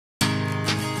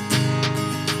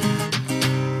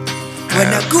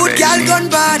When a good girl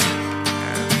gone bad,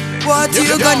 what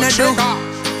you gonna do?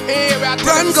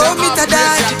 Run, go meet a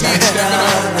dad.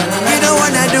 You don't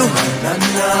wanna do.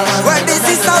 Well, this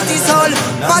is Southeast Hall,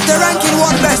 but the ranking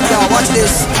one best. Yo, watch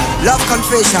this. Love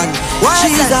confession.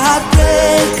 She's a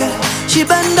heartbreaker. She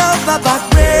bend over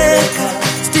backbreaker.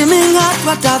 Steaming hot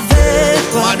water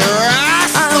vapor.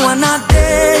 I wanna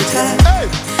date her.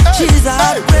 She's a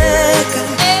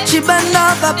heartbreaker. She bend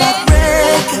over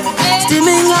backbreaker.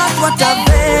 Steaming hot water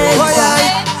vapor.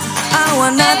 I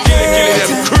wanna date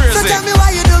her. So tell me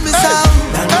why you do me so.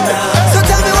 So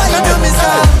tell me why you do me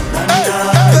so.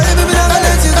 Baby, me not gonna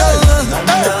let you go.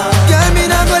 Girl, me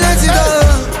not gonna let you go.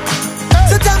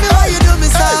 So tell me why you do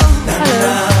me so.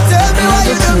 Tell me why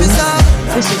you do me so.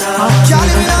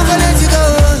 Charlie, me not gonna let you go.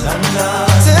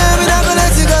 Tell me not gonna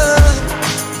let you go.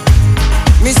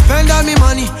 Me spend all me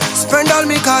money, spend all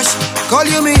me cash. Call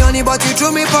you me honey, but you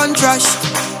threw me pon trash.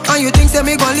 And you think say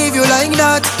me gon' leave you like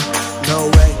that? No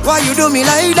way. Why you do me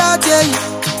like that, yeah?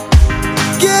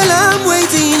 Girl, I'm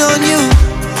waiting on you,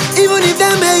 even if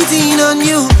them hating on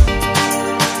you.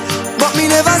 But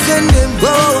me never send them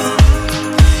go.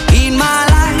 In my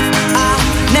life, I've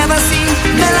never seen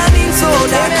melanin so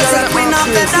that you're a queen of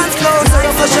the dance floor. So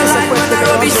socialite when I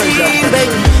rub it scene,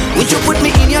 baby. Would you put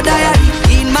me in your diary?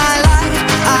 In my life,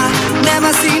 I've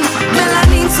never seen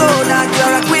melanin so that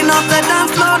you're a queen of the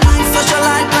dance floor. Nice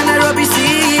socialite when I rub it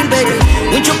scene, baby.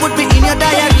 Would you put me in your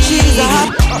diary?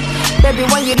 Baby,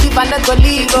 when you leave, I not go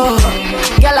leave, oh.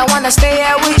 Girl, I wanna stay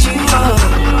here with you, oh.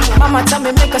 Mama tell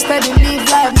me make a steady live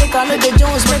life. Make a know the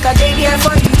Jones, make a day here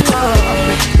for you, oh.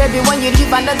 Baby, when you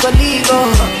leave, I not go leave,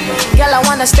 oh. Girl, I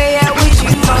wanna stay here with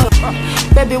you, oh.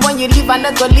 Baby, when you leave, I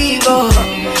not go leave, oh.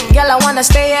 Girl, I wanna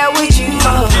stay here with you,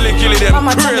 oh.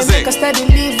 Mama tell me make a steady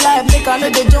live life. Make a know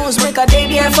the Jones, make a day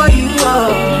here for you,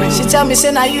 oh. She tell me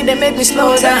say now you they make me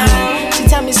slow down. She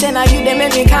tell me say now you they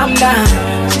make me calm down.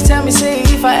 She tell me say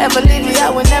if I ever leave you, I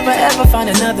will never ever find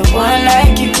another one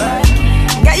like you.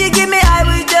 Girl, you give me high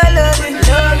with your loving.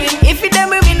 If you done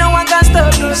with me, no one can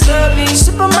stop me.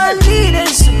 Superman leading,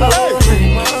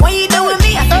 superwoman. When you done with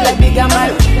me, I feel like bigger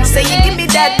man. Say you give me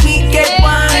that wicked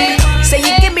wine. Say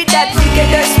you give me that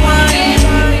wickedest wine.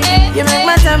 You make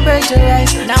my temperature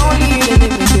rise. Now only you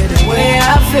make me feel the way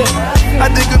I feel. I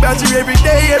think about you every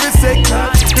day, every second.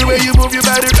 The way you move your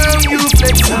body around, you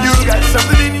flex. You got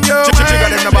something in your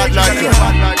mind.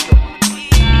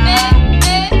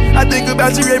 I think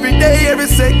about you every day, every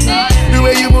second. The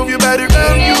way you move your body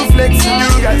around, you flex.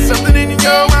 You got something in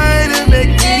your mind that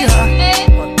make me hot.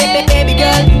 Baby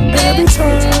girl, every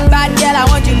time. Bad girl, I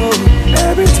want you more.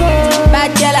 Every time. Bad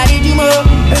girl, I need you more.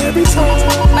 Every time.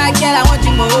 Bad girl, I want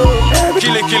you more.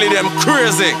 Kill it, them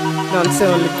crazy. Don't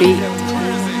tell the beat.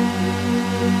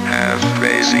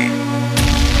 Halfkrazy.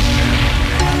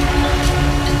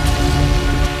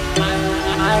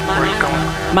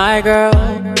 My girl,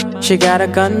 she got a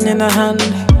gun in her hand,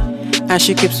 and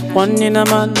she keeps one in her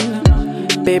man.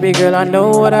 Baby girl, I know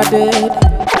what I did.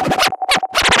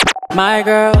 My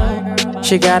girl,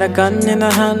 she got a gun in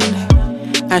her hand,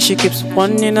 and she keeps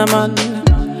one in her man.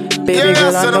 Baby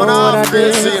girl, I know what I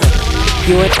did.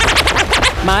 You would.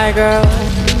 My girl,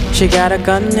 she got a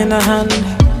gun in her hand,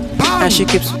 and she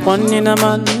keeps one in her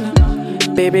man.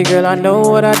 Baby girl, I know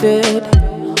what I did.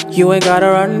 You ain't gotta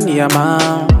run the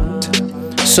amount,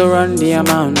 so run the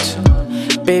amount.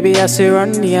 Baby, I say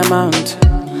run the amount.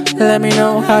 Let me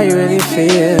know how you really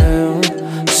feel,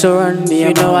 so run the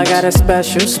amount. You know I got a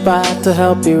special spot to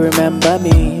help you remember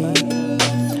me.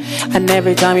 And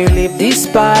every time you leave this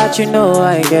spot, you know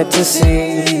I get to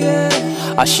see.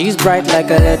 Oh, she's bright like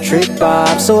electric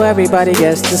bulb, so everybody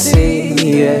gets to see,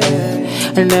 yeah.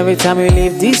 And every time you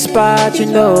leave this spot, you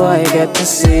know I get to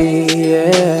see,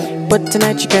 yeah. But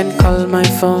tonight you can call my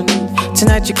phone.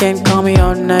 Tonight you can call me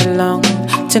all night long.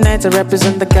 Tonight I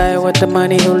represent the guy with the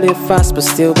money who live fast, but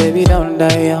still, baby, don't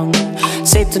die young.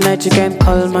 Say tonight you can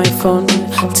call my phone.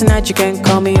 Tonight you can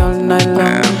call me all night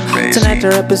long. Tonight I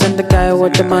represent the guy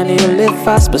with the money who live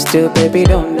fast, but still, baby,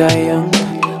 don't die young.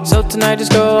 So tonight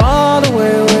just go all the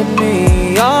way with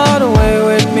me, all the way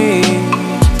with me.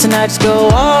 Tonight just go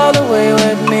all the way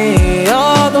with me,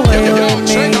 all the way with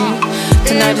me.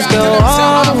 Tonight just go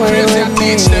all the way with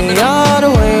me, all the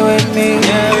way with me.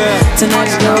 Tonight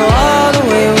just go all the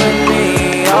way with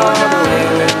me, all the way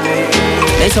with me.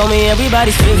 They told me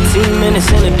everybody's 15 minutes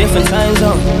in a different time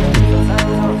zone.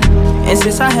 And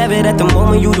since I have it at the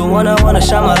moment, you the one I wanna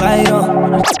shine my light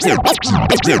on.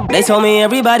 They told me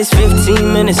everybody's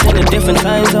 15 minutes in a different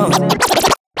time zone.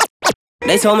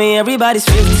 They told me everybody's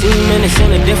 15 minutes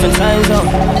in a different time zone.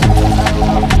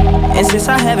 And since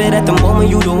I have it at the moment,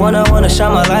 you the one I wanna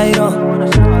shine my light on.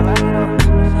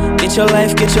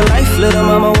 get your life, little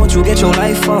mama, won't you get your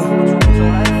life on?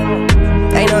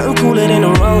 Ain't nothing cooler than the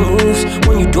wrong moves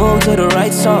when you do them to the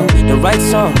right song,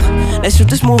 Let's shoot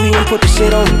this movie and put the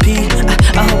shit on repeat.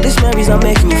 I hope this memory's not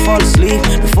making you fall asleep.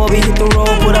 Before we hit the road,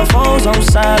 put our phones on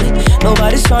silent.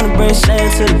 Nobody's trying to bring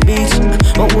sand to the beach.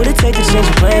 What would it take to change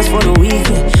your plans for the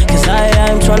weekend? Cause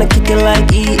I'm trying to kick it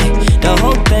like eating. The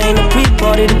whole thing, the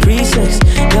pre-party, the pre-sex.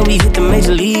 Then we hit the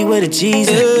major league with a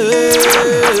Jesus.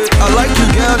 I like you,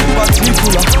 girl, in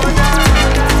particular.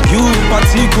 You in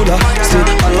particular. Say,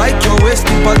 I like your waist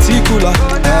in particular.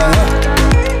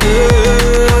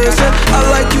 Say, I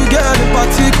like you, girl, in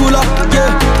particular.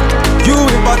 Yeah, you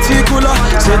in particular.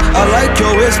 Say, I like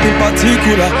your waist in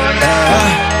particular.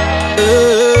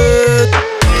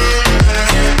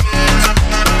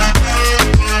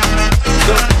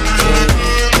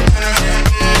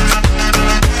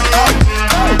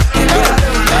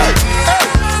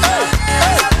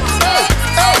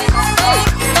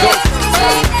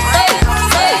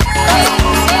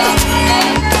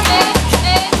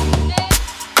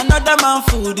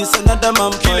 Food is another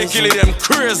man poison. Kill it, them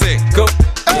crazy. Go.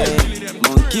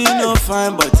 Monkey no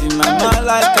fine, but in my mind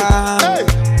like I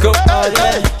go. Oh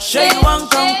yeah, sure you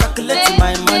want come calculate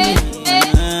my money.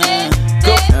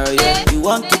 Go. Oh yeah, you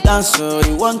want to dance or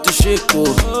you want to shake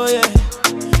oh yeah.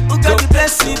 Who got the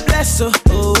bless oh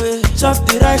yeah. Chop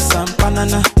the rice and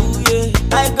banana. Oh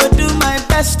yeah, I go do my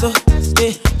best oh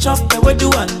yeah. Chop the way do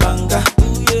one banga.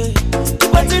 Oh yeah,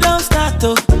 but it don't start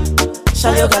oh.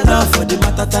 Shall you got love for the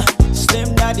matata?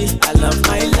 Slim daddy, I love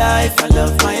my life, I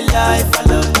love my life, I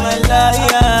love my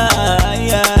life,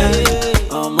 yeah.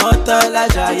 Omotola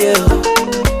jaye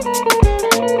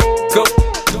Go.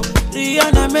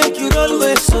 Rihanna make you roll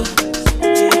with so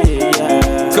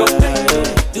yeah. Go.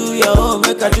 Do your own,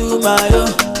 make I do my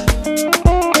own.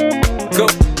 Go.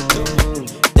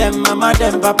 Them mama,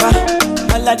 them papa,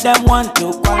 all of them want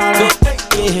to quarrel.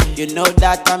 Yeah. You know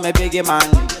that I'm a biggie man,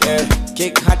 yeah.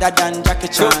 Kick harder than Jackie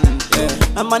Chan, yeah.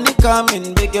 My money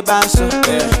coming, biggie band, so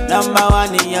yeah. Number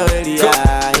one in your area,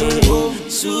 yeah.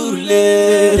 Sule,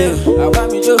 I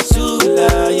want me to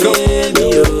Sula, yeah,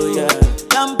 me, oh, yeah.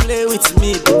 Don't play with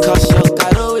me because your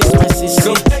caro is my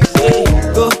sister.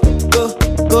 Yeah. Go,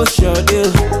 show deal.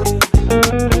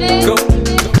 Go,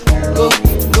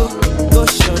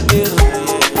 show deal.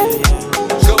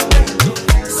 Go.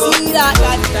 See that,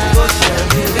 go, show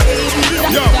deal, baby.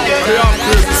 Yo, they are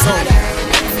crazy sound.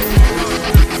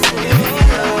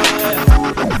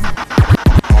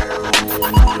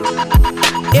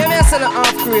 Yeah, me say the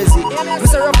half crazy. Me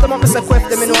say rough them up, me say quiff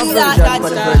them in one version,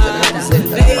 but the version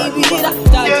baby, da.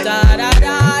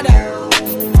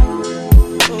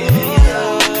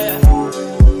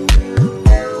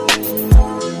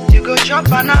 You go chop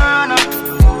banana.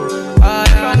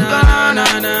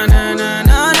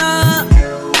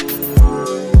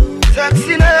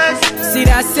 Sexiness. See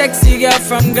that sexy girl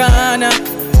from Ghana.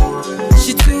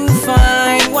 She too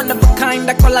fine, one of a kind,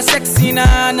 I call her sexy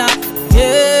nana.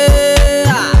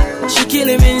 Yeah, she kill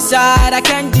him inside, I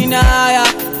can't deny her.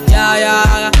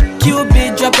 Yeah.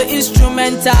 Cupid drop the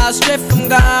instrumental straight from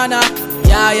Ghana.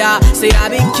 Yeah. Say I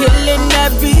been killing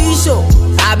every show,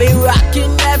 I been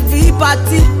rocking every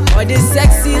party. All the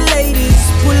sexy ladies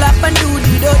pull up and do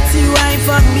the dirty wine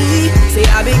for me. Say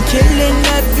I been killing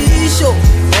every show.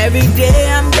 Every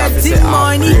day I'm getting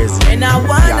money, and I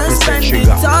wanna spend it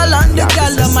all on the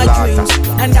girl of my dreams,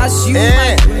 and that's you,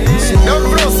 my queen. Don't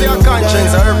bro, say your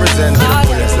conscience, I represent the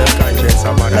fullest left conscience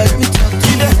of mother. Let me talk to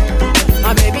you,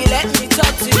 my baby. Let me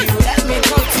talk to you. Let me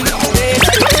talk to you, baby.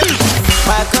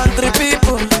 My country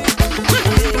people,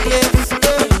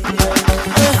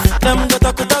 them go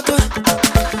talk.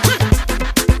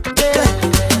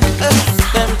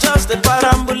 Them just the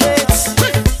parambulates.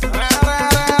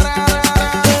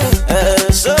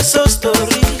 So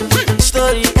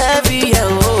story heavy, oh.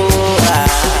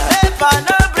 Never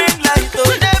no bring light,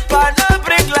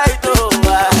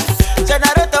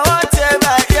 generator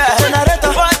whatever, yeah.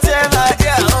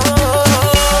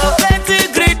 Oh, plenty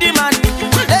greedy man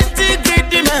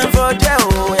for there,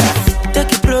 oh yeah.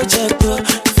 Take a project, oh,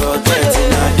 forget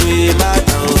it, I do it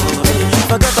matter, oh.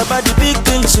 Forget about the big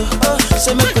things, oh.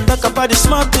 Say make we talk about the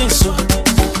small things, so.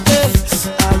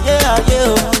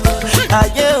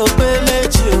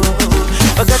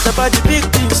 Forget about the big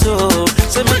things, so.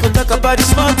 Say make we talk about the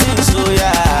small things, so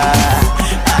yeah.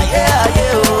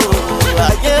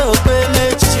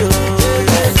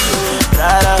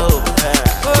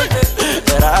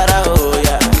 Rara, oh,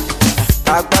 yeah.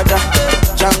 Agbada,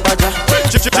 Jambada.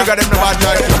 Chica them no bad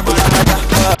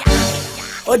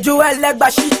Ojú ẹlẹ́gbà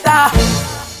ṣíta,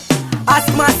 ask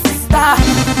my sister.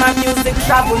 My music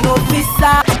travel no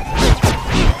visa.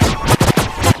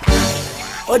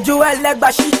 Ojú ẹlẹ́gbà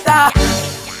ṣíta.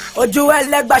 Ojú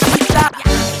ẹlẹ́gbà ṣíta.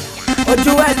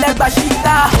 Ojú ẹlẹ́gbà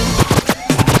ṣíta.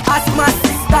 Ask my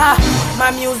sister. My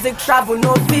music travel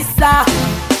no visa.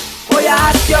 Oh yeah,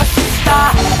 ask your sister.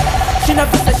 She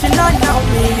never say she not know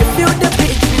me. You feel the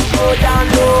beat, you go down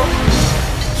low.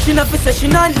 She never say she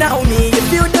not know me. You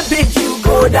feel the beat, you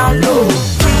go down low.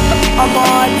 I'm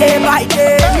on day by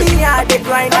day. Me I dey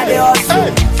grind and dey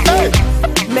hustle.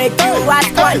 Make you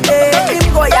ask one day. Him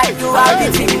go yeah, do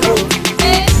everything go.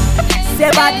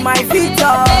 Say bad my feet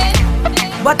up,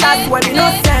 but that's when you no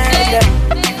send them.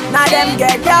 Now them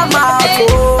get their mouth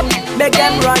oh. Make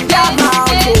them run their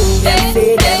mouth oh. Them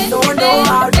say them don't know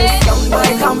how this young boy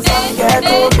come from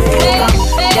ghetto Jamaica.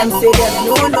 Them say them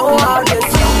don't know how this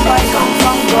young boy come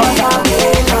from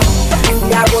Jamaica.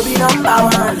 See I go be number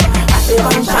one. I say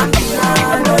one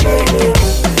champion, oh lady.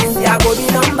 See I go be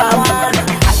number one.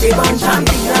 I say one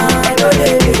champion, oh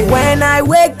lady. When I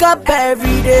wake up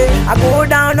every day, I go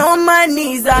down on my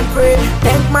knees and pray.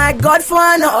 Thank my God for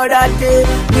another day.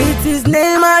 With his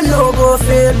name I no go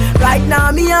fail. Right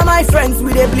now me and my friends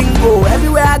with a blingo.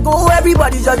 Everywhere I go,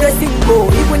 everybody just a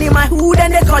single. Even in my hood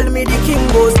and they call me the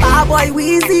Kingo. Starboy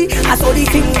Weezy, I saw the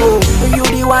thing go. You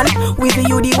the one, with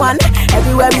you the one.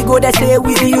 Everywhere we go they say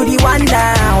with you the one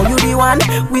now. You the one,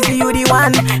 with you the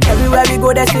one. Everywhere we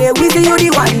go they say with you the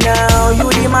one now. You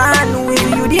the man, with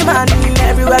you the man.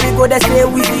 Everywhere we go they say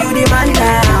with you the man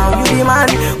now. You the man,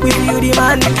 with you the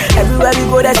man. Everywhere we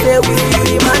go they say with you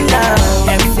the man now.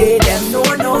 Them say them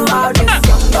don't know how this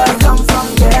young boy come from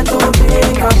ghetto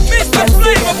Jamaica. Mr.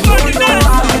 Flavor,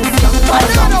 bloody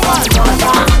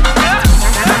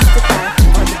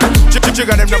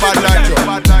Chicken them no bad like you.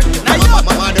 Now you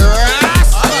mama the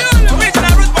rest.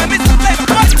 Original root by Mr.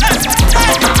 Flavor.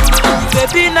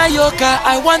 Baby Nayoka,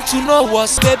 I want to know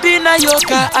what's. Baby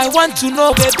Nayoka, I want to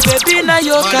know. Baby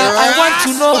Nayoka, I want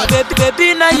to know.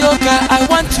 Baby Nayoka, I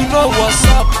want to know what's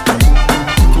up.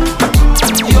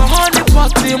 Your honey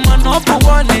pot, man, number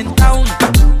one in town.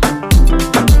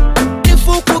 If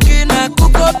you cooking, I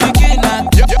cook up beginner.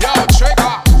 Yo,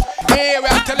 trigger. Hey, we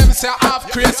are telling them say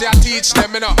Halfkrazy, I teach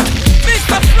them, you know.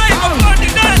 Mr. Flavor for the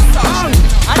dancer.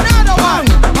 Another one.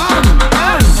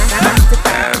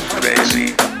 Halfkrazy.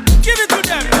 Give it to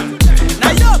them.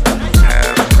 Now you.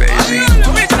 Halfkrazy.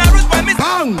 Original root by Mr.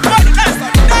 For the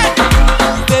dancer.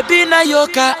 Baby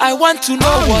Nayoka, I want to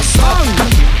know what's up.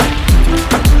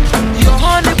 Your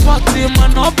honey pot,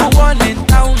 man, number one in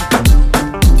town.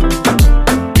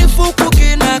 If you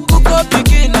cooking, I cook up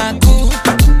beginner cook.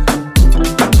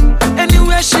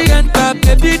 Anywhere she enter,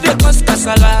 baby, they cause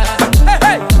casala. Hey,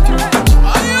 hey.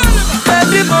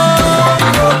 Baby mo,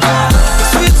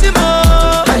 sweetie mo,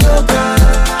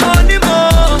 honey mo,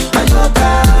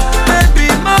 baby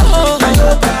mo,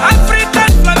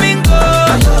 African flamingo,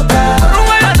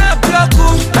 Rwanda pioku,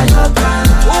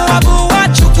 Uwabu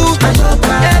wachuku,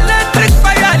 electric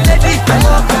fire lady,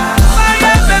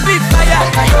 fire baby fire,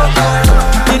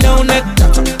 you know neck,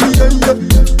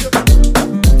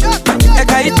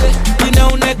 ekaite, you know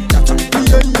neck,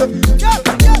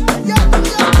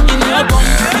 in your bum,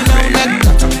 you know neck,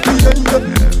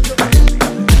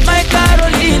 my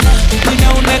Carolina, you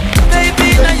know neck, baby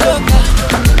Nayoka,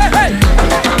 hey hey,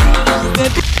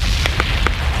 baby.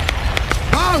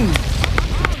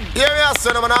 Here we are,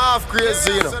 son of an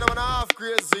Halfkrazy,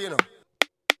 you know.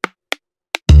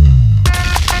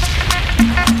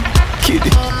 Kid.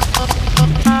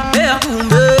 Yeah,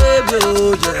 baby,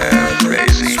 oh yeah.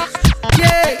 Halfkrazy.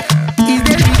 Yeah, is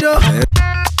there video?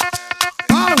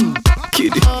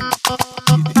 Kid.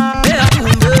 Yeah,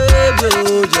 baby,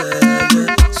 oh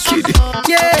yeah. Kid.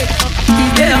 Yeah,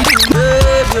 is there baby,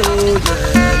 oh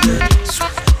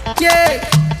yeah.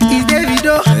 Yeah, is there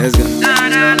video? Let's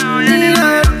go.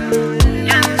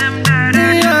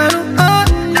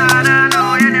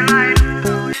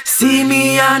 See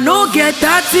me, I no get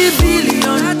 30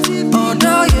 billion. Oh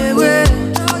no, yeah, way.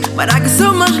 But I got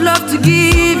so much love to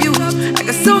give you. I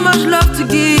got so much love to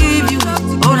give you.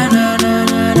 Oh na na na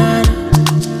na na.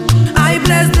 I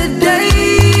bless the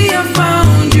day I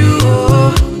found you.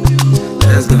 Oh,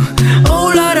 Let's go.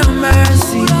 oh Lord of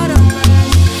mercy.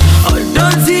 Oh,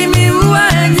 don't see me who I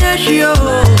am, yes, yo.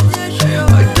 Oh,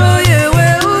 do you,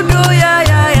 oh, do ya,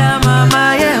 ya, ya,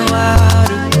 mama,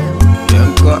 yeah,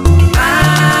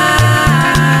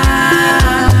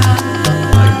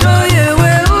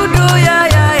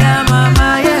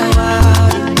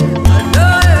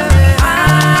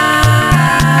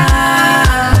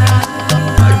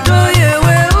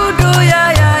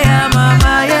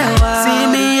 See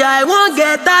me, I won't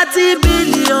get 30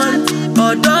 billion.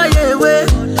 Although yeah, way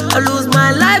I lose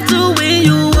my life to win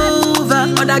you over.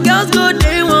 Other girls go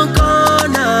they one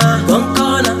corner,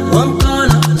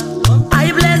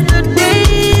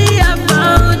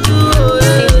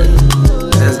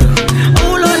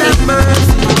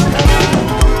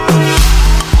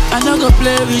 no go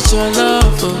play with your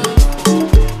love, oh.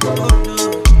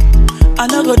 I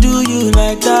no go do you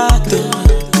like that, oh.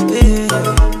 Yeah.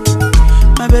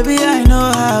 My baby, I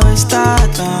know how it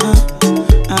start,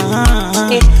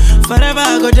 Forever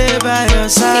I go there by your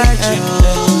side,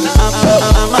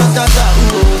 I'm a tata,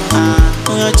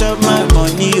 when you chop my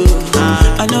money,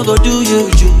 I no go do you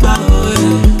juba,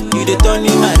 you the turn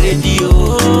in my radio.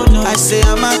 I say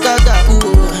I'm a tata,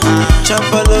 chop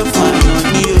all of my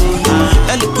money,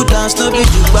 I look good dance, no be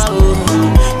juba,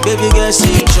 baby girl,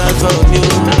 see try for me,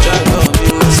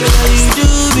 Say that you do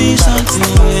me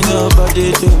something when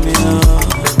nobody do me, no.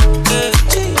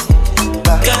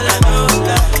 Girl, I know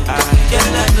that,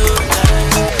 girl, I know that.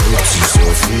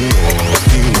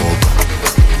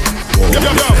 Yo, the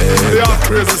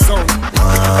Halfkrazy song.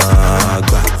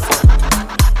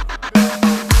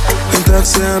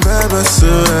 Taxi and baby,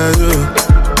 so I do.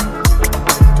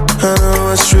 I know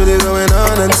what's really going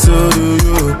on, and so do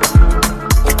you.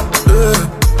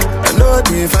 I know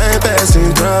they find best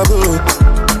in trouble,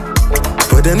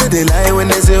 but then they lie when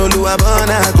they say, oh, you are born,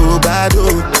 I go bad.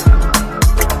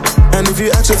 And if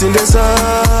you ask what's in this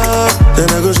up, then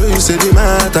I go show you say the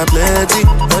matter plenty.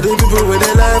 All the people with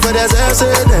their life for themselves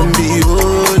say them be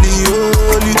holy,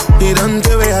 holy. He don't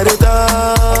tell me how they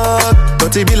talk,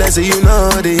 but it be like say you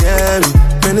know they hear me.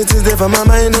 Many things there for my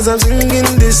mind as I'm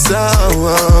singing this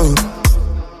song.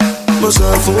 Most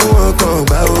of them won't come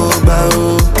bow,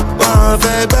 bow. One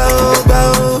fake bow,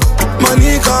 bow.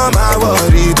 Money come my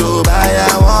worry to buy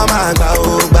a woman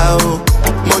bow, bow.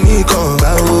 Money come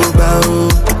bow, bow.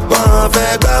 One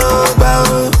fake bow,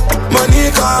 bow.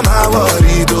 Money come my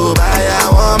worry to buy a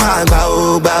woman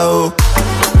bow, bow.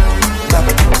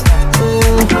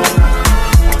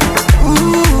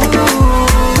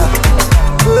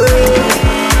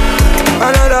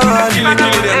 Another one.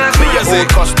 Me a good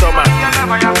customer.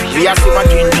 We are super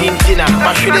drinking dinner.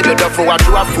 But should they be done for what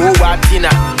you are for what dinner?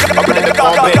 I'm gonna be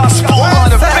pumping.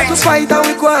 To fight and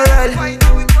we quarrel.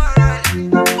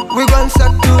 We gon'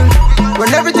 settle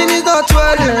when everything is not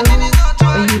well.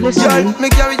 Are you listening? Me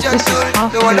carry gentle.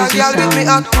 The one that girl with me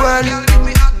act well.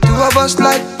 Two of us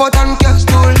like pot and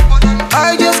castle.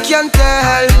 I just can't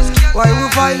tell why we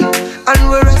fight and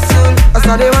we wrestle. I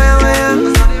saw the wire.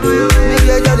 Me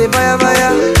get the fire.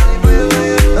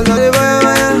 I saw the wire.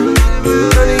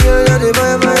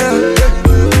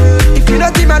 If you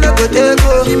not him, I no go take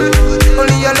go.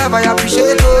 Only your love I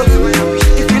appreciate go.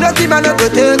 If you not him, I no go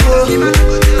take go.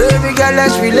 Baby girl,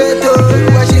 let's relate to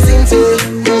what she sings to.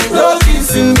 No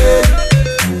kissing bed,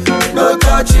 no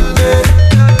touching bed,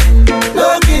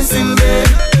 no kissing bed,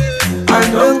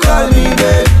 and don't call me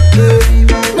bed.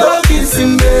 No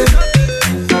kissing bed,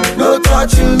 no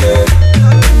touching bed,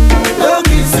 no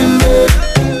kissing bed,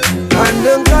 and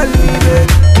don't call me bed.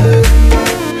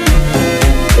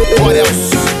 What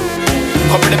else?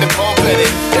 Come let me pump it.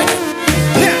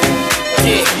 Yeah.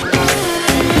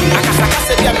 I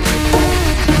said, yeah.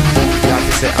 You have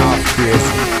to say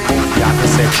Halfkrazy, you have to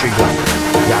say Trigger,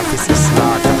 you have to say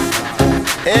Slaughter.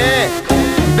 Hey,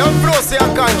 don't throw say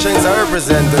your conscience I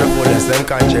represent to the fullest. Them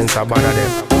conscience are bad of them.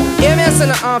 Yeah, me a son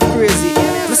of Halfkrazy.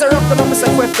 Mr. Rock them up, Mr.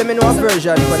 Queft them in one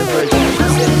version for the version.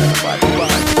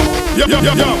 Yo,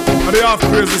 the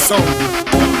Halfkrazy song.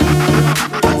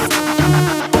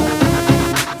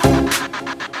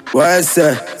 What's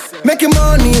that? Making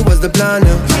money was the plan,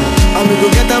 and we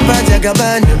go get them by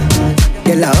Jagaban.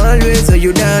 Girl, I always hold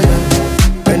you down,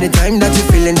 anytime that you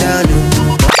feeling down.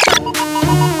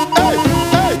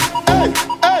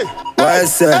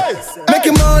 What's that?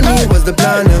 Making money was the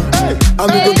plan, and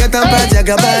we go get them by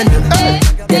Jagaban.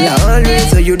 Girl, I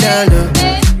always hold you down,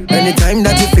 anytime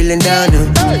that you feeling down.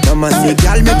 Mama say,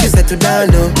 girl, make you settle down.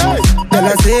 Girl,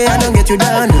 I say, I don't get you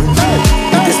down.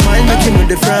 With the smile, make you know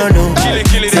the frown.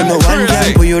 So no one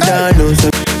can pull you down.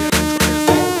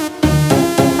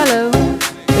 Hello,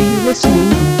 are you listening?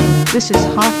 This is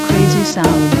Halfkrazy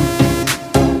Sound.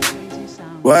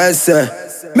 What's that?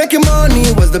 Making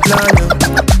money was the plan.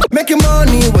 Making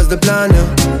money was the plan.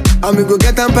 And we go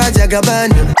get them by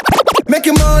Jagaban.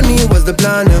 Making money was the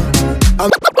plan.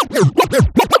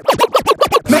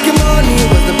 Making money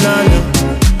was the plan.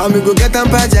 And we go get them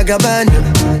by Jagaban.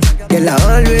 Girl, I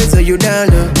always hold you down.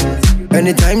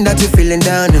 Anytime that you feeling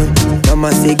down.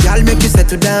 Mama say, girl, make you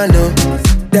settle down.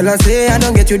 Girl, I say, I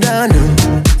don't get you down.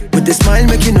 With the smile,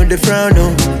 make you know the frown.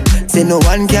 Say no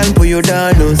one can pull you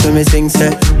down. So me sing,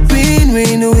 say, win,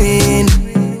 win, win.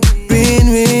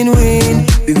 Win, win, win.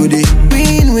 We go the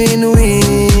win, win,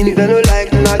 win. You don't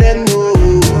like none of them, no.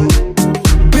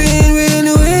 Win, win,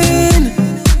 win.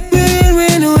 Win,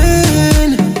 win, win.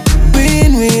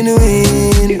 Win, win,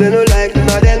 win. You don't like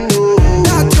none of them, no.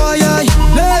 That's why I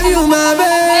love you, my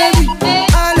baby.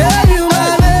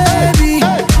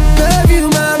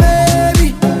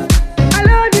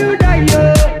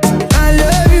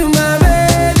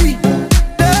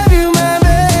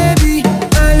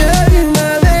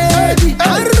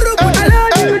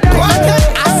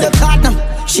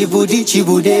 chibudi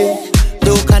chibude.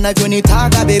 Do kana joni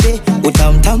taga bebe,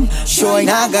 utam tam, show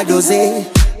naga doze.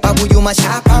 Babu you ma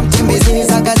shapa mtembeze,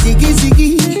 zaga zigi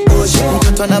zigi.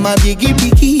 Mtoto na mabigi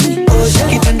bigi.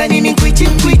 Kitanda nini kwichi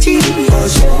kwichi.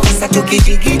 Sasa tuki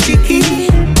jigi jigi.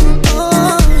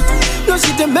 No,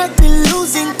 she done make me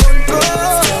losing control.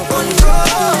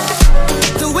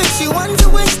 The way she wants to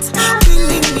waste,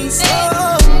 killing me so.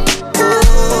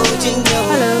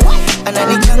 Hello,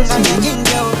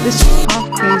 this is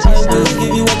Halfkrazy. I will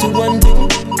give you what you want to.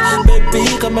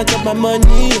 Baby, come and get my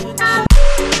money.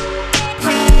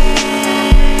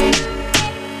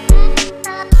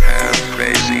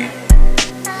 Crazy.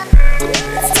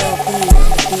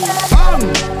 Bang!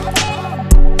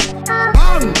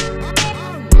 Bang!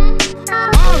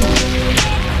 Bang!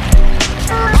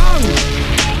 Bang!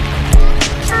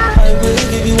 I will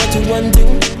give you what you want to.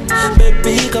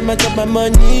 Baby, come and get my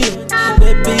money.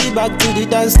 Baby, back to the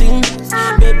dance thing.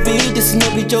 Baby, this is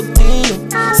no be joke thing.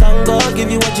 Sango,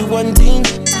 give you what you want thing.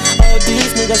 All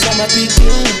these niggas are my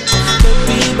picking.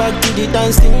 Baby, back to the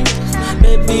dance thing.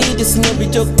 Baby, this is no be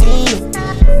joke thing.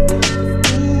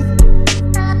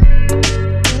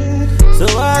 So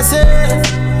I say,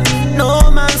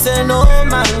 no man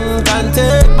can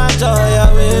take my joy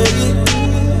away.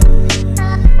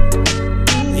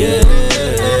 Yeah,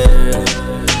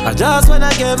 I just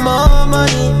wanna get more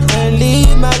money and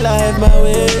live my life my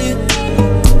way.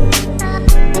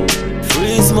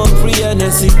 Free smoke, free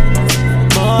energy,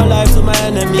 more life to my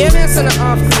enemy. Yeah, man, son of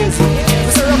Halfkrazy.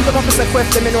 Just a rough them up as a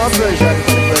question, me know a version.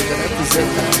 The version represent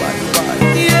that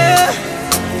body. Yeah.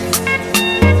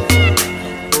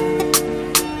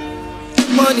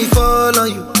 Money fall on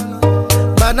you,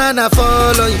 banana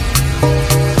fall on you,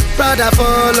 Prada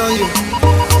fall on you.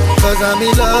 Cause I'm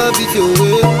in love with you.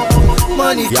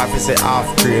 Money. You have to say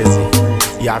Halfkrazy.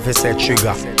 You have to say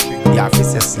Trigger. You have to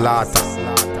say Slaughter.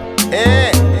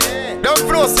 Hey, don't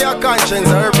flow say your conscience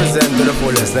I represent to the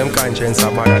fullest. Them conscience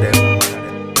are mad at them.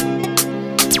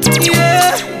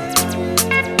 Yeah.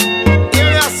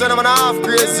 Here you son of an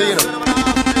Halfkrazy, you know.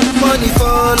 Money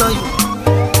fall on you,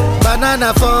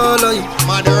 banana fall on you,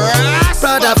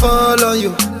 Prada fall on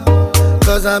you.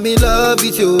 Cause I'm in love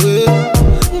with you.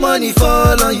 Money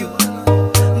fall on you,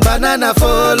 banana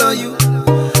fall on you,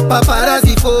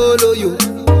 paparazzi follow you.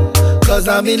 Cause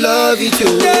I'm in love with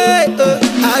you. Yeah,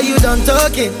 are you done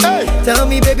talking? Hey. Tell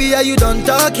me baby, are you done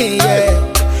talking? Yeah.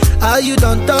 Are you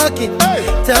done talking? Hey.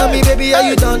 Tell me baby, are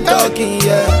you done talking?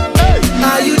 Yeah. Hey.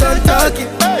 Are you done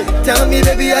talking? Hey. Tell me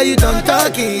baby, are you done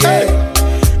talking? Yeah.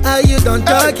 Are you done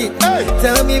talking? Hey.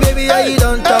 Tell me baby, are you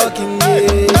done talking?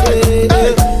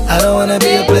 Yeah. I don't wanna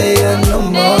be a player no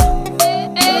more.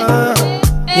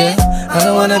 Yeah, I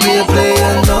don't wanna be a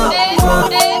player no more.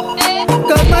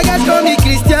 Cause my guys call me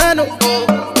Cristiano,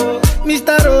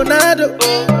 Mr. Ronaldo,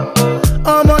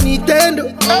 I'm on Nintendo.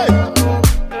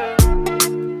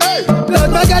 Cause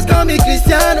my guys call me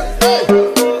Cristiano,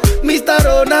 Mr.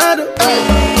 Ronaldo,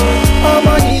 I'm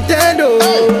on Nintendo.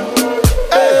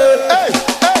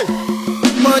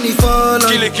 Money fall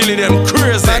on you, killing them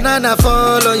crazy. Banana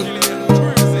fall on you,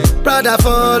 Prada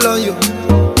fall on you.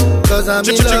 Cause I'm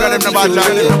in love with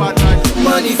you.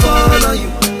 Money fall on you,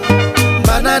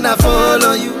 banana fall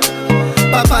on you,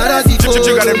 paparazzi follow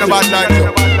you.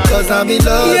 Cause I'm in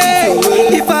love with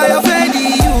you. If I offend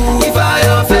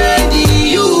you,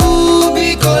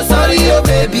 because sorry oh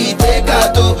baby take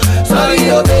out, sorry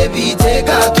oh baby take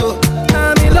out.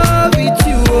 I'm in love with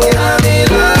you, I'm in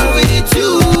love with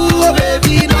you, oh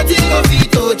baby. Nothing of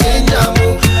it to change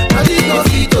amo, nothing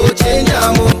of it to change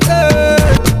amo.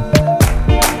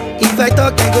 If I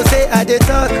talk, you go say I dey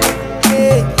talk.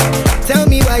 Hey. Tell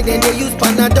me why then they use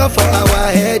Panadol for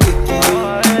our headache.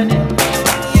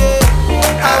 Yeah.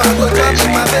 I go talk to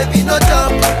my baby, no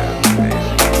talk.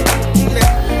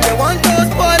 They want to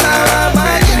spoil our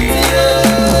marriage.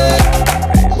 Yeah.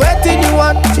 Waiting you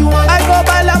want? I go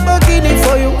buy Lamborghini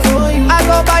for you. I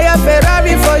go buy a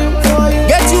Ferrari for you.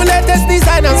 Get you latest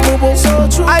designers, boo.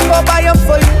 I go buy them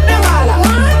for you.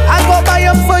 I go buy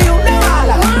them for you.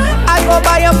 I go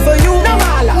buy them for you.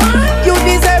 You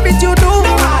deserve it, you do.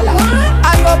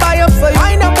 I go buy them for you.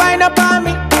 Wind up on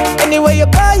me. Anyway you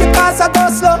go, you pass, I go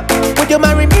slow. Would you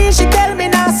marry me? She tell me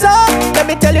not so. Let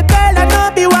me tell you, girl, I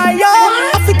know be why yo.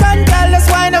 African girl, let's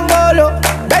wine and go low.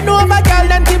 Bend over, girl,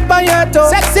 then tip on your toe.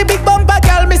 Sexy big bumper,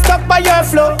 girl, me stuck by your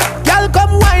flow. Girl,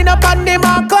 come wine up on the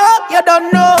marco. You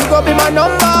don't know. You go be my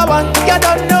number one. You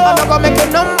don't know. I'm not gonna make you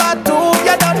number two.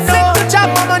 You don't know. Fit to chop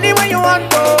my money when you want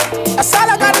to. That's all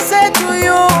I gotta say to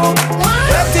you.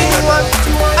 Everything you want.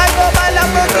 I go buy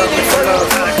Lamborghini for you.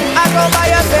 I go buy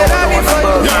a Ferrari for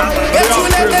you. Get you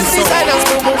latest designers,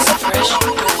 boo.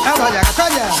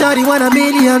 Shawty want $1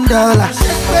 million.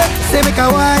 Say make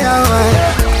a wire.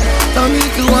 Tell me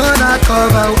to wanna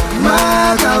cover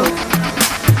my girl.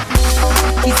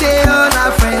 He say all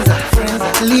our friends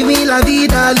are leave me la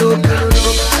vida loca.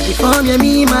 Before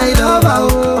me my lover.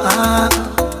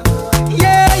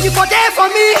 Yeah, you for there for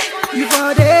me. You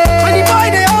for there. When the boy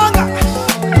they hunger,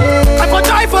 I for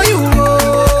die for you.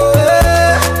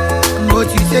 But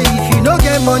you say if you no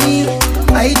get money,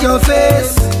 hide your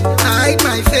face. Hide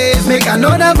my face. Make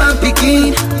another man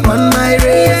picking on my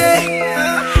race.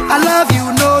 I love you,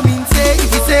 no mean say.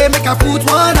 If you say make I put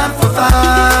one up for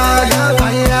fire,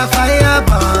 fire,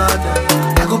 burn.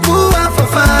 I go put one for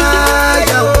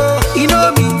fire. You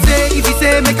know mean say. If you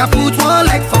say make I put one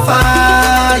like for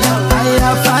fire,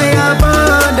 fire,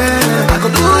 burn. I go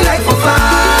put like for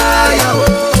fire.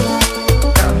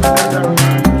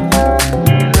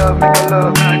 Love, make a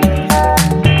love,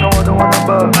 no other one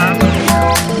above.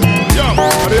 Yo,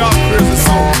 the Halfkrazy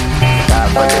song.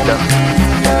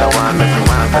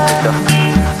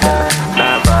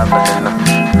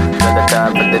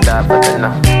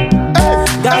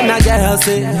 Ghana girl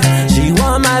say she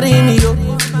want marry me yo.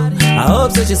 I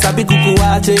hope say she sabi kuku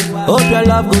wache. Hope your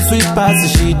love go sweet past the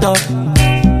sheet up.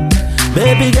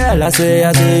 Baby girl, I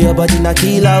say your body na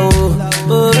killer oh.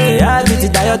 I get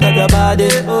it tired of your body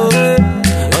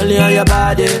only on your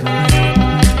body.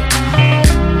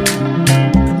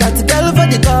 That girl for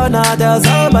the corner, tell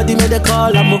somebody make the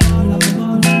call I'm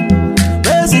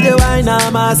see the wine,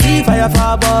 I see fire for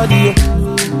her body.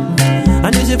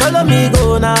 And if she follow me,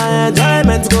 go now,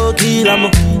 enjoyment go kill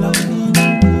em.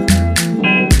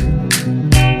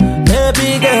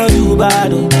 Baby girl, you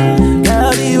bad,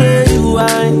 girl, the way you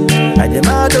whine, I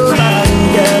demand over you,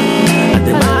 girl. I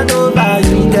demand over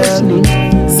you, girl.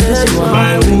 Say you are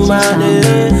my woman,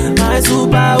 my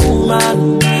superwoman.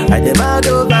 I demand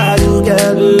over you,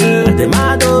 girl. I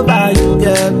demand over you,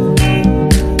 girl.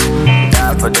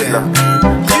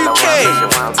 UK,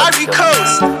 Ivory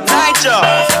Coast, Niger,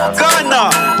 Ghana,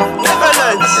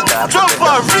 Netherlands, drop a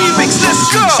remix, let's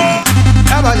go.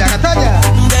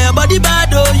 Your body bad,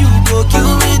 oh, you go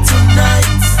kill me tonight.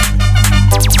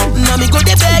 Now me go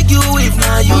they beg you if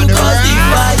now you cause the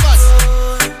fight.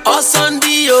 Or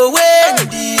Sunday, oh,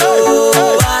 Wendy,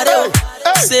 oh,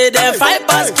 I say them fight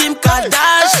past Kim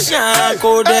Kardashian.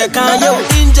 Go there, can you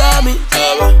injure me?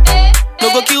 No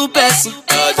go kill person.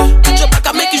 Put your back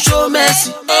and make you show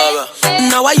mercy.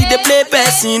 Now why you they play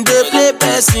person? They play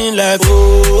person like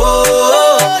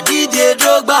oh, DJ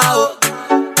Drogba oh.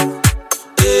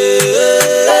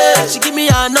 She give me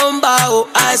a number oh.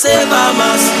 I say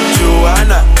Bahamas.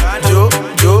 Joanna.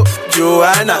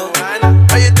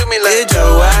 How you do me like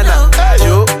Joanna?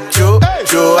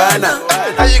 Joanna.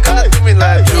 How you gonna do me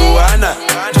like Joanna?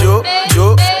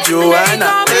 Joanna.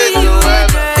 Hey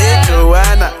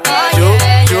Joanna.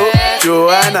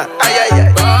 Joanna,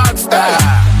 Rockstar.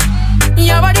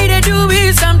 Your body they do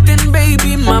me something,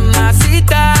 baby, mama,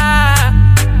 sita.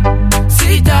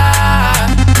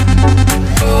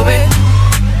 Oh, baby.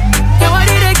 Your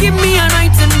body they give me a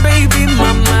night and baby,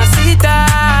 mama, sita.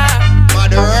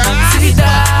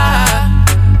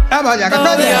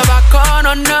 You're back on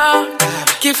or no,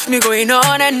 keeps me going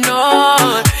on and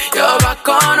on. You're back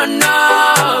on or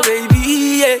no,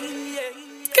 baby, yeah.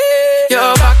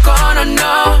 You're back on or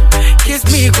no, kiss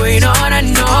me going on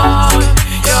and on.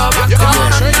 You're back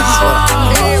on or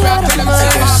no.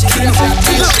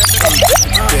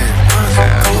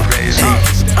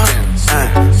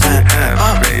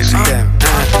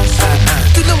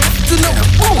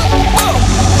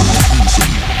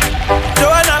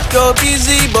 Joanna, your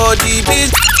busy body,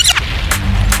 busy.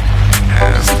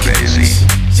 Halfkrazy.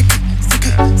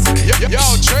 Yo,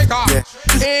 Trigger.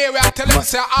 Hey, we are telling them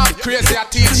say Halfkrazy, I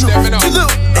teach them, you know.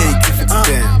 Hey, give it to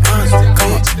them.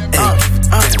 Come on.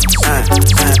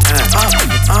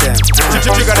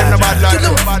 Trigger them the bad like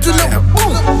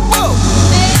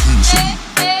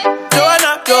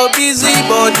Joanna, your busy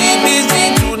body, busy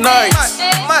tonight.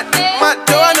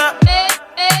 Joanna,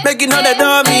 making all the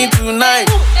dummy tonight.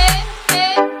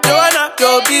 Joanna,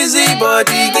 your busy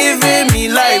body giving me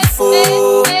life,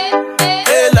 oh,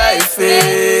 hey life,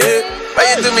 hey.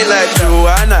 Why you do me like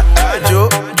Joanna?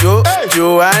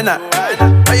 Joanna.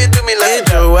 Why you do me like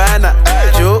Joanna?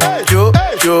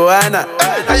 Joanna.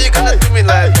 How you gonna do me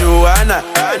like Joanna?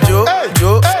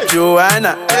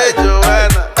 Joanna. Hey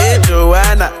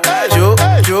Joanna.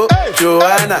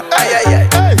 Joanna. Ay.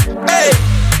 Hey,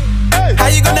 how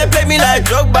you gonna play me like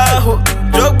Drogba, ho?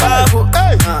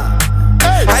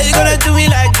 How you gonna do me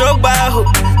like Drogba, ho?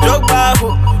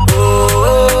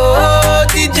 Oh,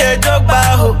 DJ Drogba,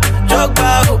 ho.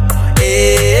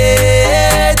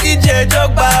 Hey, DJ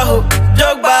Drogba, ho.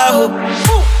 ho.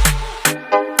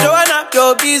 Joanna,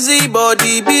 your busy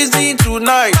body busy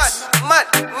tonight. Mad.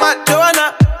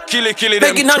 Joanna, kill it,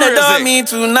 making all the dummy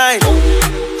tonight.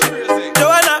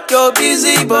 Joanna, your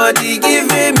busy body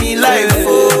giving me life,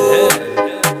 oh,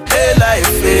 hey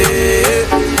life, hey.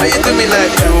 How you do me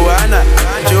like Joanna,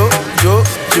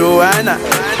 Joanna?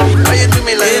 How you do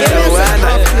me like Joanna,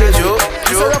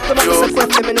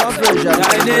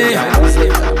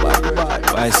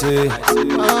 I say,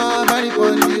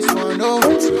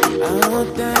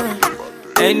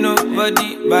 ain't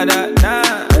nobody but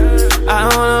that. I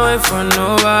don't wanna wait for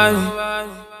nobody.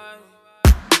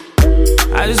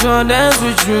 I just wanna dance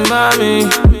with you, mommy.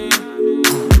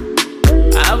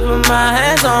 I put my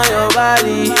hands on your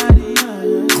body.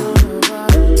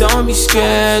 Don't be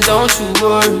scared, don't you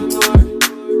worry.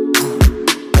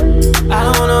 I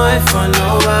don't wanna wait for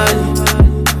nobody.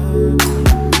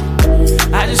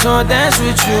 I just wanna dance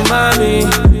with you, mommy.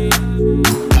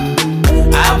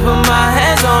 I put my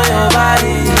hands on your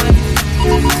body.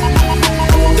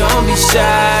 Don't be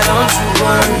shy, don't you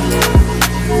worry.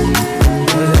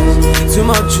 Too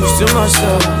much juice, too much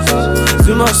sauce.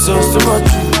 Too much sauce, too much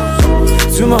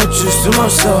juice. Too much juice, too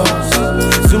much sauce.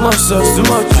 Too much sauce, too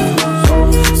much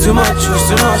juice. Too much juice,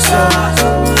 too much sauce.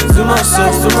 Too much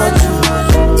sauce, too much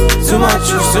juice. Too much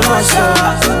juice, too much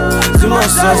sauce. Too much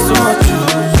sauce, too much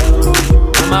juice.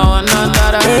 My one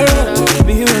another.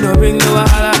 Me you no bring no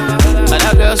wahala.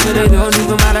 Other girls say they don't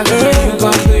even matter. Cause when you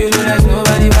come to you know there's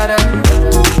nobody better.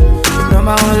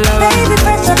 Number one lover. Baby,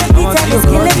 fresh on the beat and it's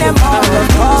killing them all.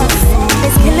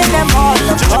 It's killing them all.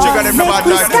 Make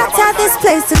we scatter this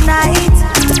place tonight.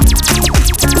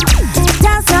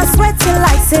 Dance and sweating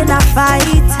like in a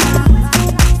fight.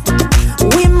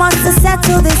 We must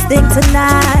settle this thing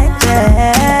tonight.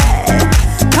 Yeah.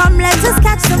 Come, let us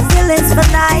catch some feelings for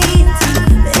night.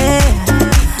 Yeah.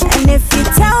 And if you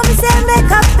tell me, say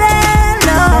make a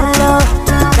bello.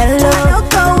 I don't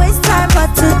go waste time,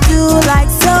 but to do like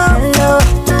so.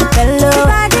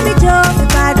 Everybody me Joe,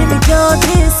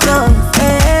 disco.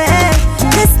 Hey,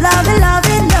 this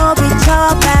loving, no be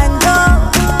chop and go.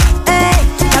 Hey,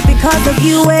 not because of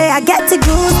you, I get to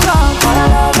goosebumps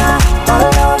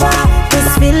all over. This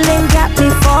feeling got me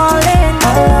falling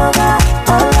all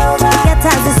over. Get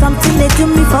as is something they do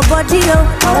me for body, oh.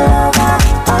 All over.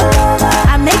 I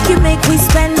make we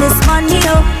spend this money,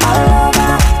 oh. All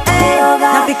over. Hey,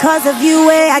 not because of you,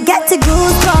 I get to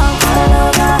goosebumps all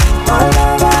over.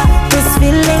 This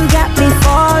feeling got me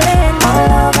falling all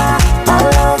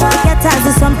over. Get as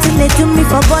is something they do me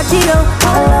for body, oh.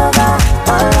 All over.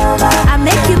 I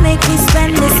make me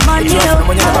spend this money, oh.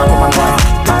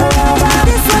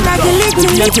 This one I delete you.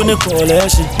 Obi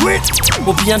collection.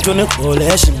 Obi Antone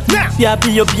collection.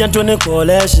 Obi Antone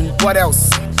collection. What else?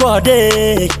 Code.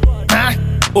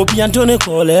 Obi Antone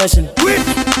collection.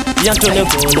 Obi Antone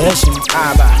collection.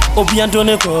 Obi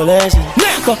Antone collection.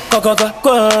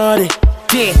 Code.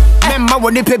 Yeah, memma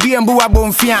woni pe bi embu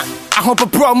abonfia. Ahopo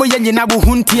pro mo yenye na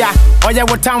buhuntia. Oya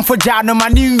wo time for jano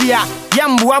manimvia.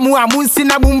 Yambu amu amunsi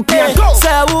na bumpia.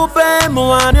 Se upe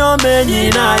mo anyo menyi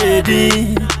na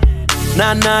edi.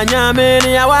 Nana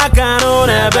nyameni ya wakano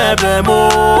ne bebe mo.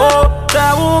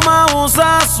 Se uma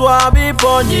usa swabi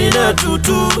ponyi ne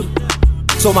tutu.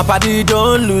 So my party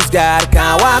don't lose God,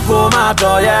 can't walk home out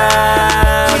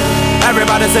yeah.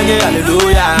 Everybody singing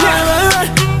hallelujah.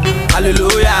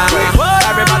 Hallelujah.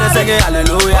 Everybody singing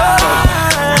hallelujah.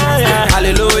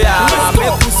 Hallelujah.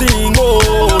 Make you sing, oh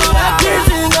yeah.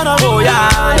 Oh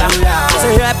yeah.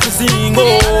 Say happy sing, oh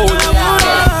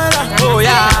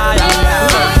yeah.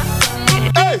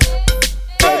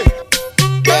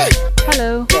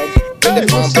 Hello.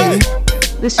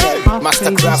 This is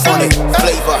Halfkrazy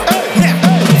flavor.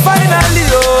 Finally,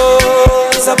 oh,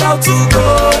 it's about to go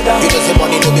down.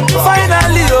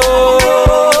 Finally,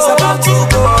 oh, it's about to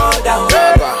go down.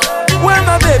 Where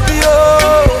my baby,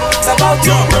 oh, it's about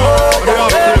to go down.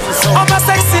 All my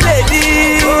sexy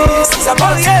ladies, it's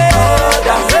about to go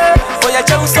down. For your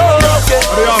chance, okay.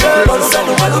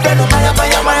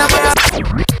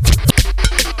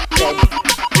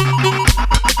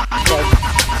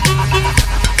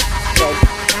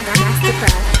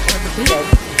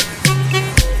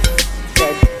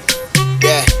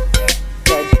 Yeah,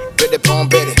 with the bomb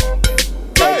Betty,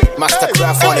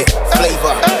 mastercraft on it,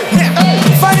 flavor.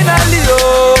 Finally,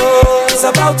 oh, it's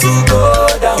about to go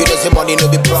down. You know the money no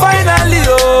be problem. Finally,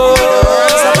 oh,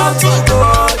 it's about to go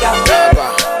down.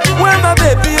 Where my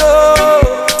baby, oh,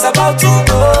 it's about to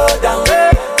go down.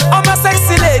 All my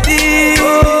sexy ladies,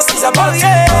 it's about to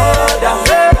go down.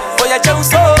 For your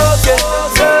chance, okay.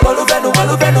 Walubenu,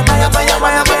 maya. For your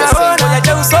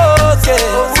chance, okay.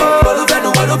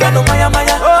 Walubenu, maya.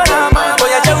 For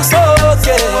your chance,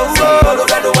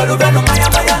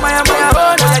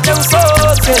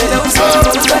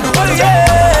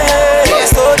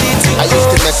 I used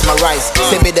to mesmerize.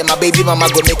 Say me that my baby mama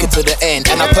go make it to the end.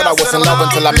 And I thought I was in love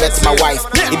until I met my wife.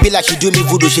 It be like she do me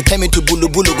voodoo, she tell me to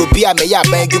bulu bulu. Go be a me ya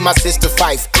bang you my 6 to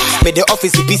 5. Made the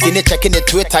office PC in it, checking the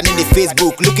Twitter and in the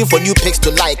Facebook. Looking for new pics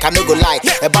to like, I no go lie.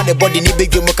 About the body ni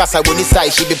big you mukasa when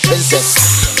side, she be princess.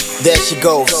 There she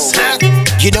goes.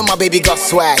 You know my baby got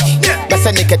swag. Best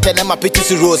I nigga tell them my pictures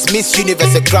to rose. Miss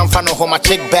Universe a grand fan of home, my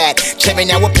check bag. Check me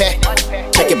now pay.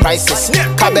 Check your prices.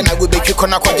 Cabin I will make you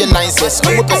corner quad your licenses.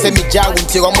 I will pass me jar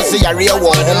until almost say a real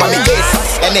one. Home my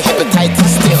case and the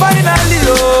hepatitis still. Finally,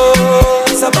 oh,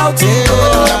 it's about to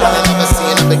go.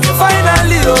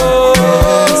 Finally, oh,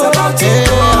 it's about to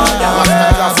go.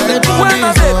 When my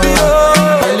baby,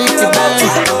 oh, it's about to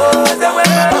go.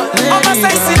 I'm a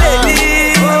sexy lady.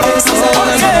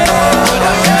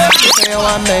 Say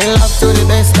I make love to the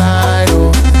best time,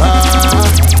 oh.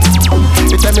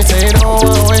 You tell me say you don't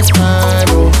want to waste time,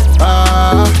 oh.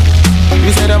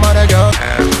 You say the mother girl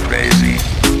Halfkrazy.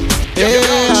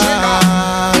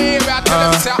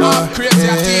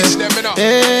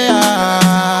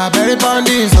 Yeah, berry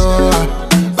pondies, oh.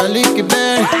 Baliki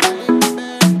berry.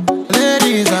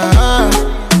 Ladies, oh,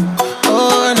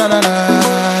 na na na.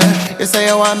 You say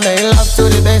you want make love to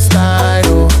the best time,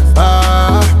 oh.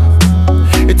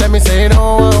 You tell me say you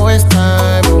don't want to waste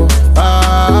time, oh.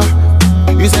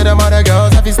 You say them other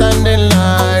girls have to stand in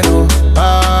line, oh.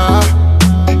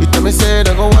 You tell me say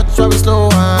don't go watch where we slow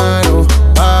wine, oh.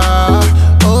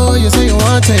 Oh, you say you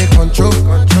want to take control.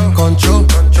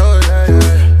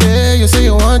 Yeah, you say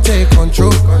you want to take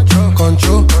control.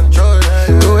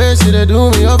 The way she dey do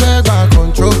me, you beg back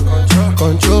control.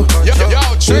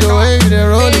 See the way you dey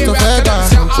roll it, you beg back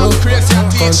control.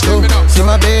 See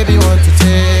my baby want to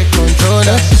take control.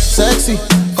 Sexy,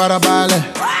 got a ballet.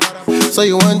 So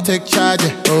you want to take charge,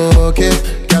 okay?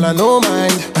 Girl, I no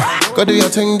mind. Go do your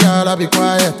thing, girl, I'll be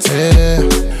quiet. Yeah,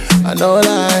 I no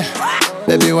lie.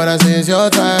 Baby, when I say it's your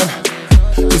time,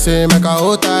 you say make her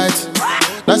hold tight.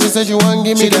 Now she says she want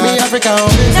give me the African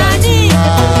Nani.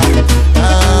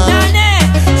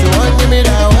 She want give me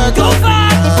that work. Go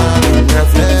far.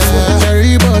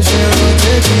 Cherry bush, she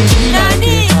rotate me.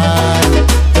 Nani.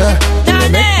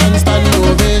 Make stand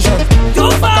ovation. Go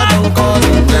far. I don't call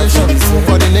inflation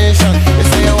for the nation. They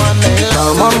say you want me.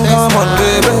 Come on,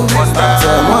 baby.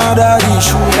 Say more than you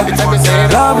should.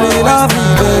 Lovely, baby.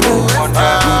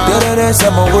 Get it, say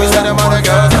more words. Come on,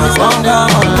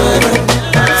 baby.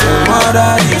 Say more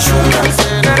than you should.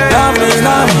 Lovely,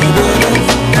 baby.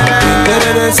 Get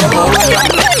it, say more words.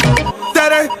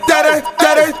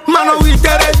 Mano, we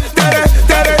get it.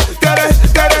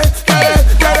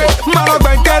 Mano,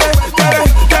 we get it.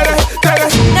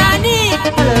 Nani.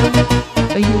 Hello,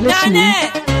 are you listening?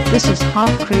 Nani. This is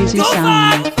Halfkrazy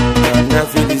sound.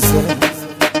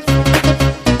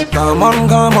 Come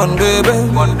on, baby.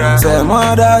 Say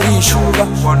more than you sugar.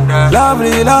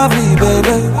 Lovely,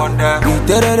 baby. We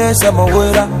did it, say more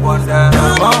with her.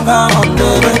 Come on,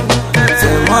 baby.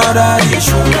 Say more than you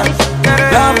sugar.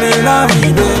 Lovely,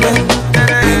 baby.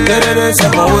 We did it, say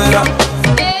more with her.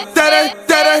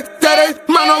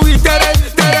 Mano, we did it.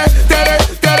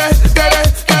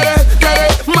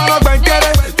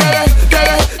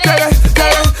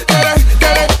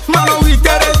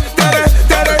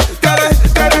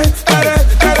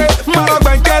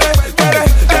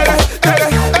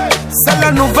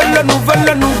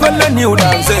 Nouvelle new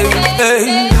dance, hey.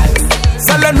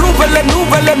 C'est la nouvelle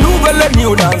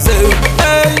new dance, hey.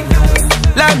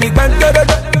 Let me bend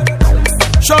it,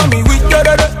 show me we did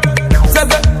it.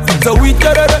 So we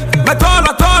did it. Me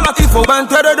tola, il faut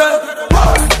bend it.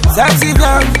 Sexy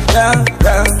bien,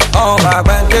 on va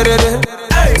bend it.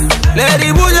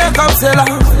 Lady bouge comme c'est là,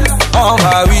 on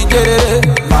va we did it.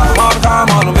 Come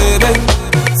on, baby,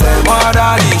 c'est moi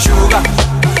daddy sugar.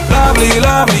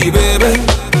 Lovely, baby.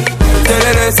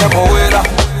 Tere, se moverá.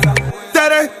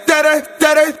 Tere,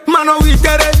 mano, we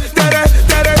tere.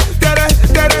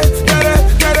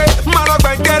 Mano,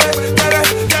 ven, tere.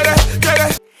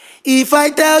 If I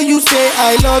tell you, say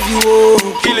I love you, oh.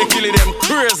 Kill it, them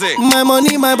crazy. My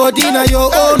money, my body, now your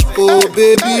own, oh,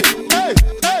 baby.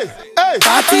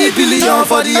 30 billion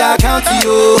for the account,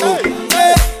 oh.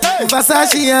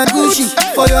 Versace and Gucci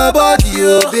for your body,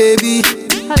 oh, baby.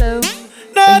 Hello.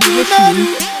 No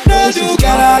do,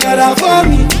 gotta for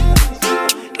me.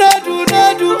 No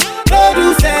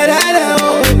do, say that,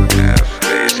 oh.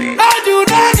 No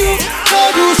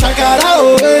do, shakara, oh.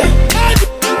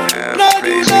 No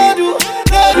do,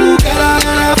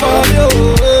 gotta for me, oh.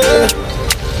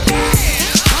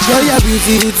 Girl, you're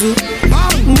beautiful too.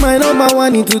 My number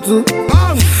one in tutu.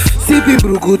 Sipping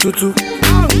bruku tutu.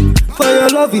 For your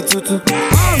love it tutu.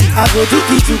 I go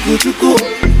tuki chuku chuku.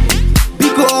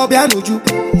 Biko obianuju.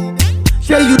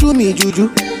 Say you do me juju.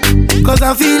 Cause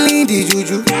I'm feeling the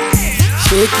juju.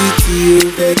 Shake it to you.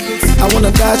 I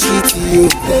wanna touch it to you.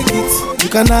 You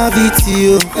can have it to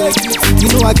you. You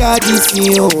know I got this in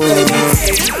you.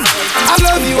 I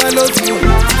love you, I love you.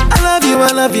 I love you,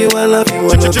 I love you, I love you, I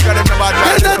love you.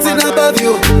 There's nothing above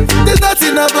you. There's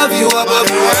nothing above you, above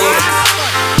you.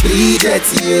 Bleed at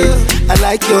you. I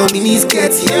like your mini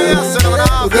skirt, you.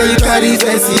 Okay, you carry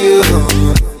fancy, you.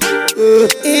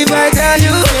 If I tell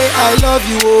you, hey, I love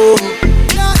you, oh.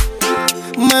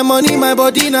 My money, my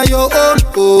body, now your own,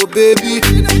 oh baby.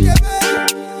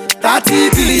 30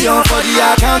 billion for the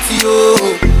account, yo.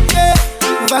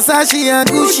 Versace and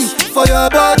Gucci for your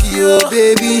body, oh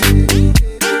baby.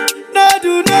 No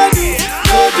do,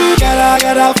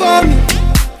 gotta for me.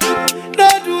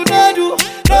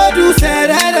 No do, say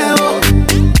that, oh.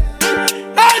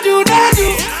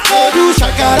 No do,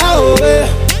 shakara, oh, eh.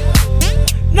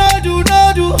 No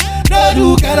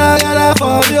do, gotta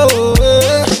for me, oh,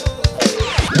 eh.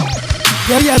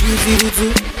 Yeah, beauty tutu.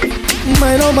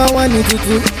 My number one is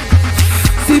tutu.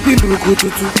 Sipping bruku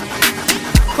tutu.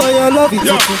 For your love it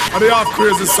tutu. I the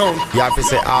Halfkrazy sound. You have to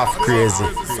say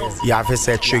Halfkrazy. You have to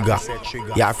say Trigger.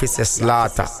 You have to say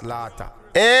Slaughter.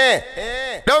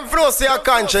 Don't flow your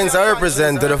conscience. I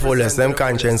represent to the fullest. Them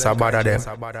conscience are bother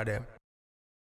them.